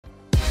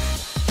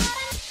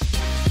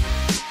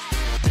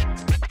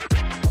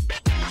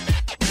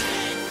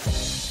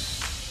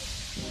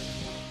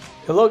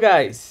Hello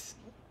guys,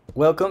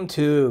 welcome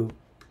to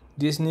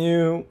this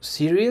new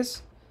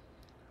series.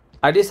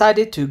 I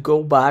decided to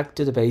go back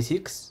to the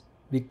basics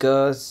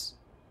because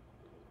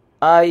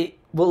I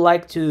would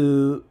like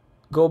to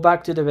go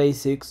back to the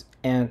basics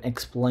and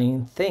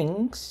explain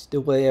things the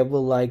way I would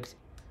like,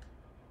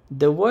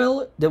 the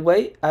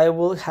way I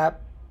would have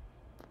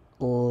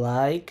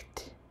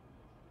liked.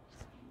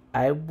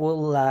 I would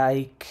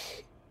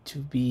like to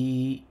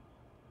be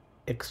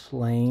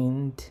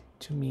explained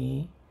to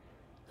me.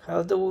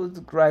 How's the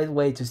right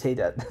way to say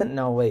that?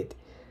 No, wait.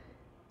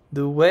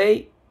 The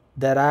way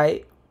that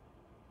I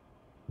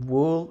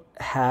would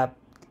have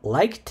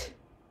liked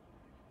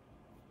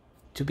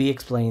to be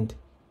explained.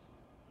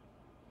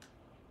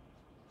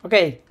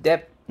 Okay,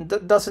 that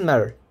doesn't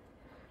matter.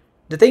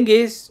 The thing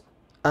is,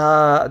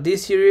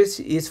 this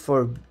series is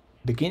for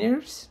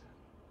beginners,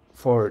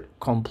 for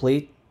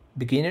complete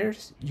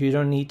beginners. You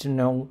don't need to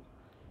know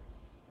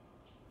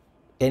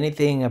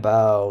anything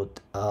about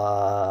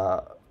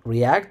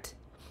React.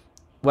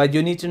 What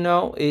you need to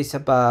know is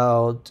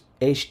about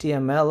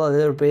HTML a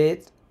little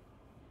bit,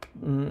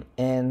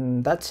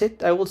 and that's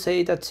it. I will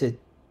say that's it.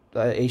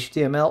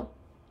 HTML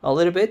a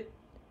little bit,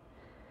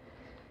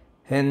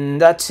 and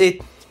that's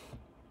it.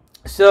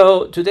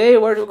 So today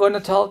we're going to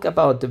talk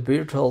about the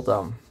virtual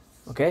DOM.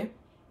 Okay.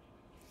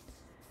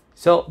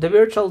 So the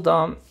virtual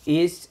DOM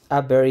is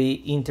a very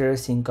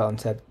interesting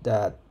concept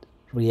that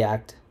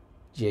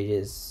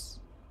React.js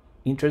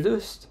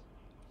introduced.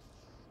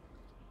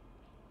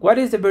 What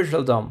is the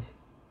virtual DOM?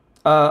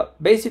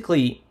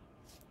 Basically,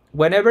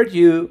 whenever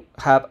you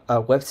have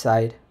a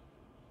website,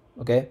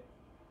 okay,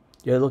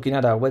 you're looking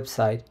at a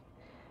website,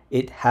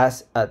 it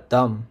has a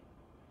DOM.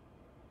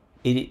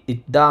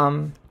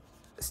 DOM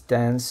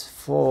stands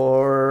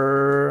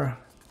for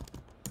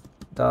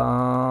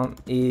DOM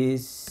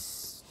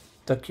is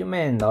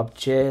document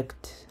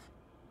object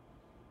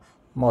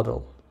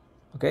model.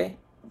 Okay,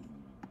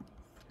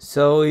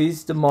 so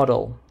is the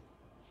model.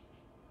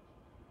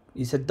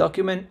 It's a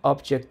document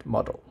object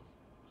model,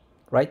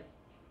 right?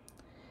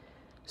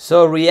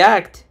 So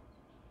React,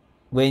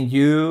 when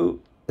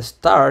you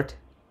start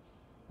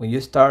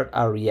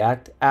a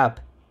React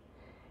app,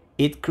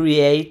 it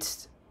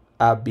creates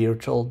a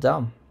virtual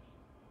DOM.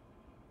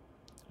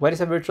 What is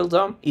a virtual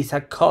DOM? It's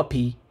a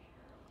copy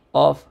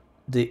of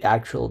the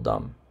actual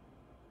DOM.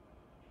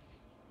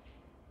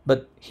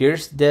 But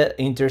here's the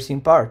interesting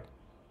part.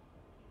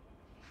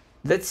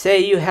 Let's say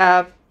you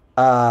have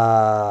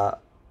a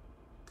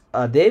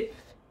div,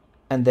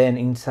 and then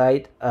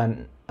inside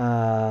a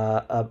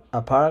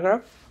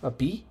paragraph, a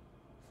P,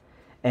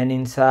 and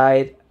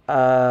inside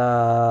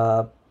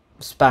a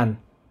span.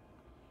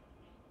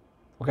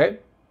 Okay,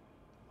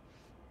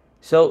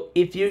 so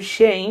if you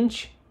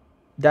change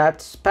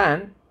that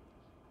span,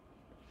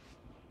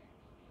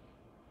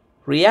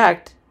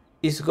 React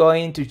is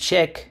going to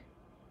check,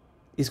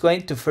 is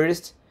going to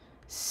first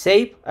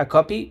save a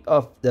copy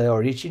of the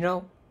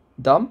original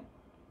DOM,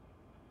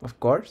 of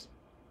course.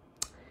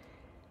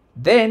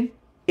 Then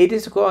it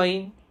is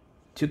going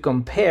to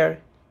compare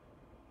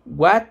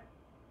what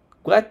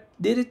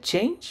did it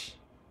change?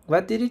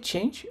 What did it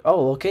change?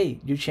 Oh, okay,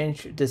 you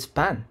changed the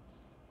span,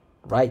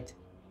 right?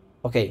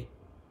 Okay.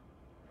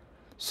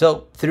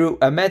 So through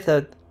a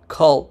method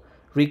called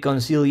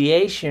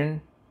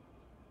reconciliation,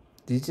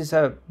 this is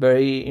a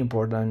very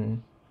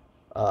important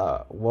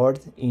word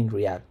in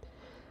React.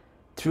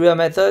 Through a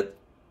method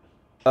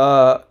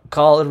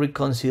called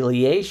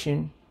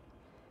reconciliation,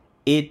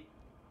 it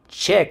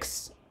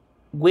checks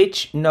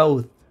which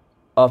node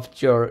of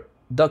your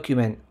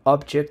document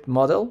object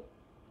model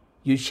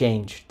you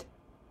changed,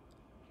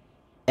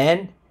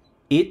 and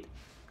it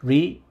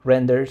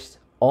re-renders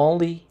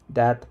only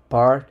that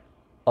part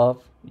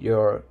of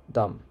your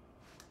DOM.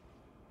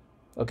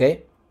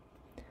 Okay,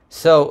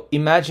 so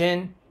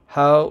imagine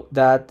how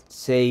that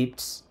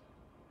saves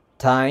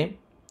time,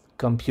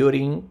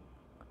 computing,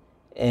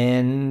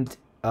 and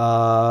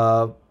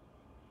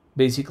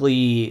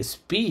basically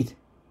speed.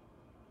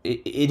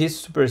 It is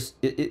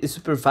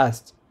super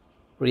fast.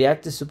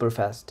 React is super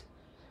fast.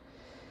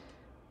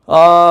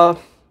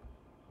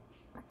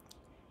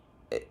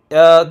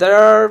 There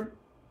are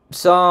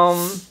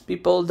some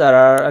people that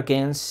are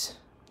against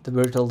the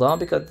virtual DOM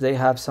because they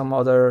have some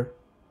other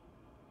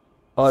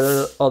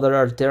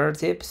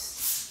alternatives.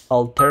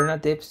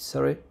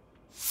 Sorry,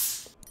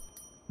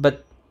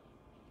 but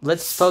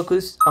let's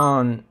focus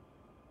on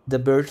the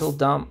virtual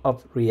DOM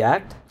of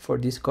React for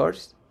this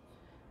course.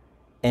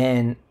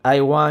 And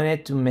I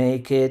wanted to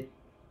make it,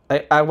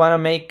 I want to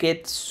make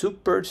it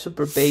super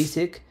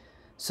basic.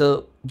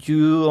 So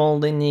you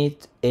only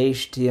need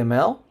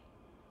HTML,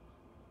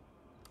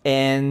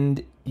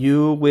 and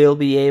you will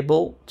be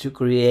able to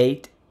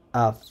create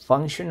a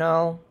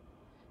functional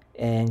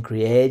and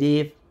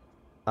creative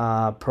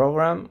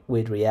program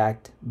with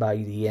React by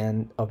the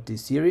end of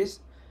this series.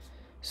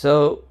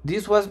 So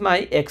this was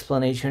my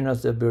explanation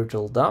of the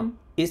virtual DOM.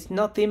 It's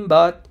nothing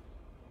but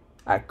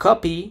a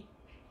copy.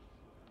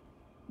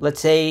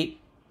 Let's say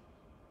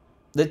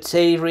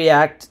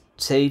React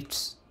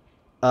saves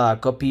a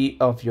copy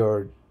of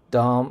your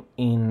DOM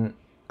in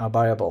a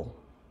variable,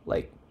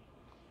 like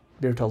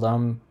virtual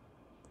DOM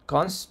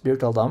const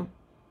virtual DOM,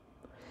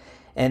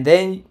 and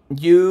then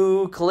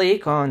you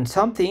click on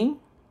something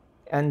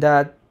and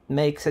that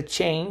makes a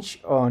change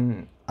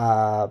on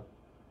a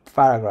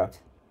paragraph.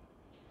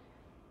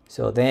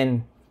 So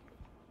then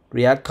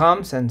React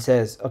comes and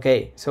says,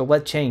 okay, so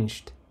what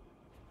changed?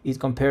 It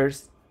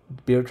compares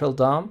virtual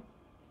DOM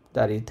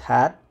that it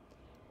had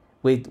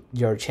with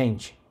your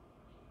change,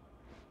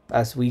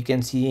 as we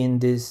can see in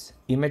this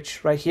image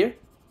right here.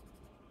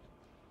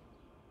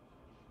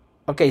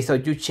 Okay, so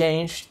you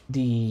changed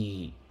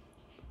the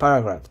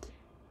paragraph.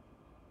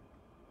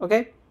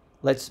 Okay,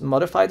 let's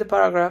modify the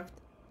paragraph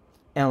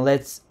and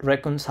let's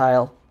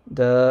reconcile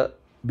the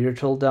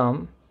virtual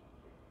DOM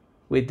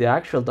with the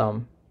actual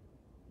DOM,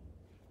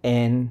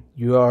 and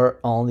you are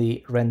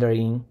only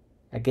rendering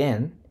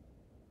again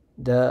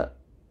the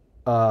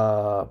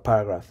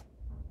paragraph.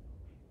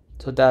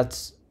 So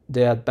that's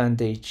the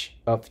advantage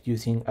of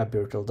using a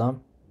virtual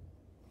DOM,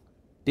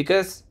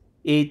 because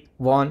it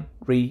won't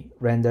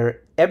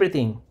re-render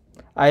everything.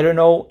 I don't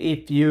know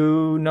if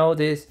you know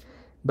this,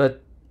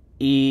 but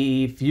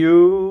if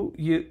you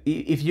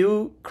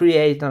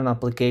create an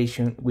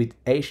application with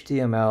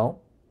HTML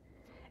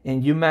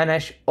and you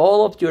manage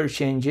all of your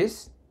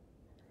changes,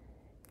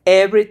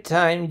 every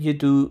time you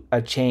do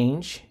a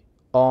change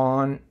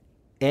on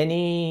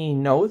any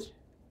node,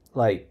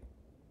 like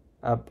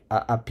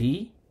a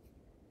P,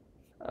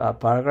 a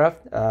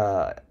paragraph,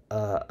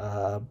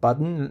 a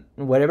button,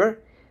 whatever,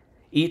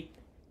 it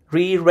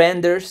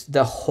re-renders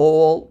the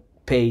whole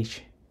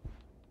page.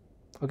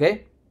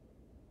 Okay,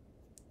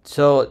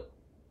 so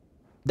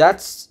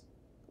that's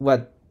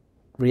what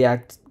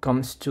React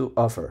comes to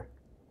offer.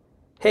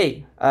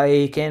 Hey,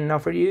 I can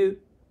offer you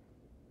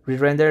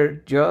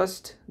re-render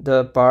just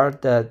the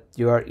part that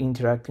you are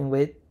interacting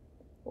with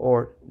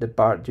or the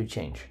part you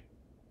change,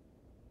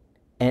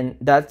 and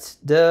that's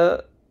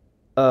the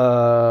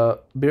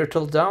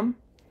virtual DOM.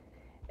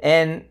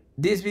 And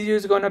this video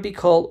is gonna be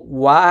called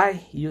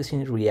 "Why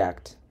Using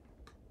React."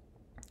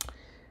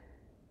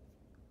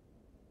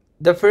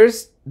 The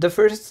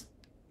first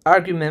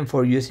argument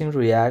for using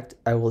React,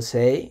 I will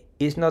say,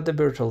 is not the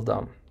virtual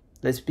DOM.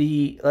 Let's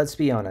be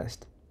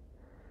honest.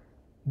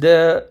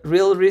 The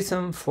real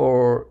reason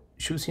for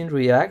choosing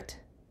React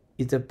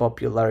is the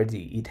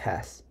popularity it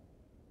has.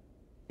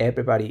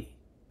 Everybody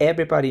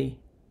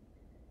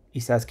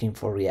is asking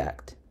for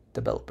React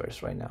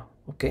developers right now.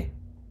 Okay,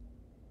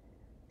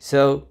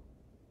 so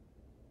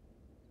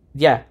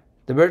yeah,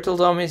 the virtual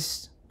DOM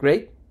is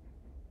great.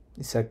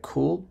 It's a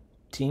cool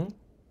thing.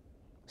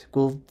 It's a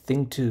cool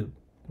thing to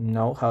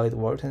know how it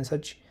works and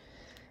such.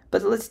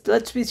 But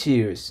let's be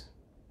serious.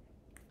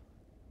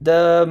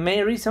 The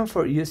main reason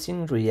for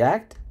using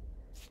React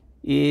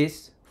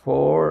is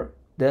for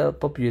the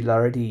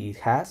popularity it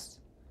has,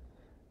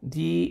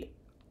 the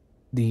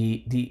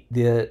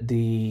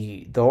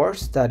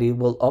doors that it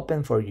will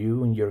open for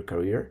you in your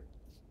career,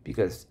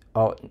 because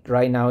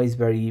right now it's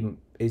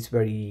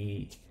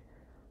very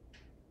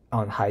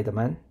on high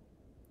demand.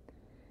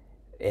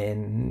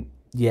 And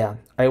yeah,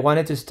 I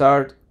wanted to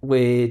start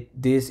with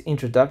this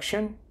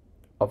introduction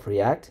of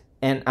React,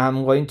 and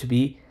I'm going to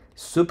be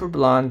super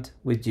blunt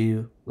with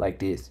you like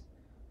this.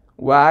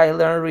 Why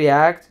learn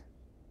React?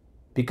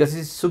 Because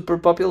it's super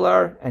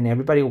popular and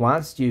everybody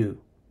wants you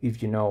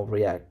if you know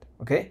React.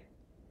 Okay,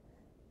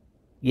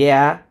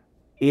 yeah,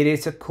 it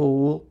is a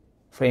cool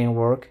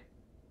framework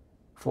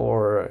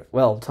for,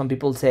 well, some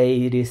people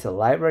say it is a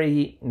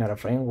library, not a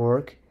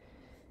framework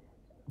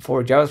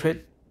for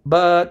JavaScript,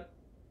 but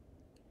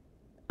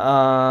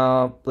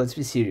let's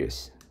be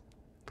serious.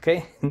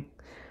 Okay.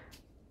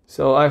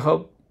 So I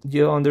hope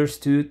you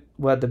understood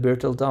what the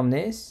virtual DOM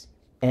is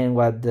and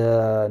what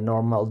the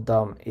normal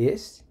DOM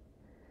is,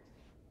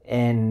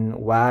 and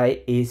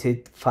why is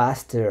it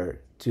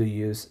faster to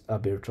use a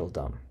virtual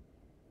DOM.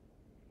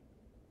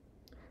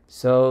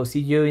 So see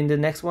you in the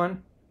next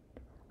one.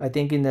 I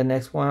think in the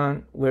next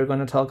one we're going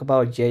to talk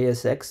about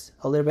JSX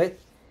a little bit.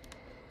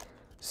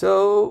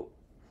 So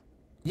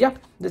yeah,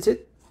 that's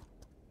it.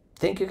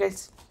 Thank you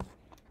guys.